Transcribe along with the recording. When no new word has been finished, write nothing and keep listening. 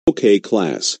Okay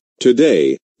class,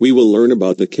 today, we will learn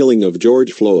about the killing of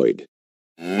George Floyd.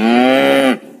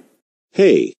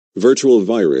 Hey, virtual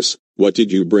virus, what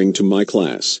did you bring to my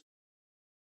class?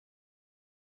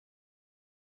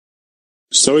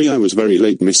 Sorry I was very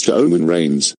late, Mr. Owen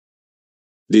Rains.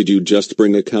 Did you just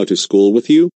bring a cow to school with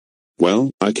you?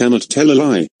 Well, I cannot tell a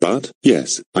lie, but,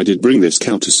 yes, I did bring this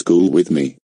cow to school with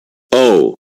me.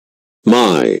 Oh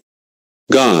my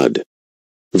God.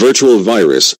 Virtual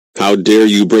virus, how dare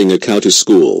you bring a cow to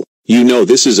school? You know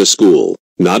this is a school,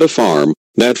 not a farm.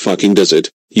 That fucking does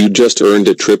it. You just earned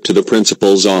a trip to the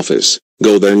principal's office.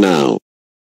 Go there now.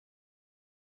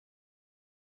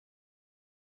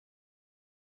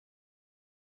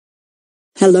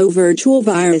 Hello virtual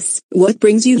virus, what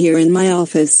brings you here in my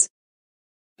office?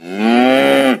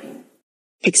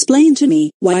 Explain to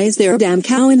me, why is there a damn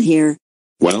cow in here?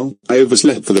 Well, I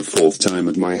overslept for the 4th time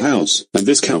at my house, and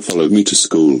this cow followed me to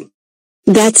school.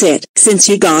 That's it, since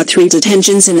you got 3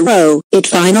 detentions in a row, it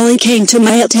finally came to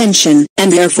my attention,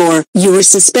 and therefore, you were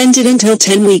suspended until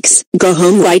 10 weeks, go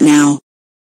home right now.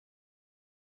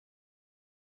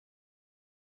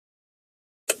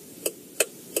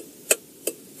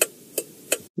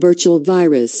 Virtual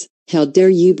virus, how dare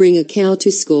you bring a cow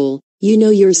to school? You know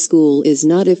your school is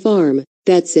not a farm.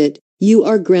 That's it. You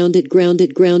are grounded until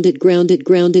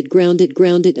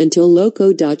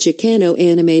Loco Chicano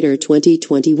Animator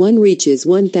 2021 reaches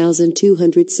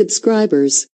 1,200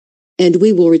 subscribers. And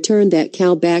we will return that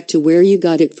cow back to where you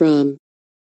got it from.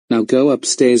 Now go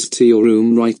upstairs to your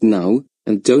room right now,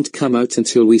 and don't come out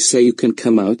until we say you can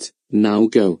come out. Now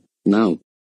go, now.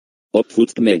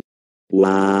 Opvoed me.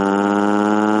 Wow.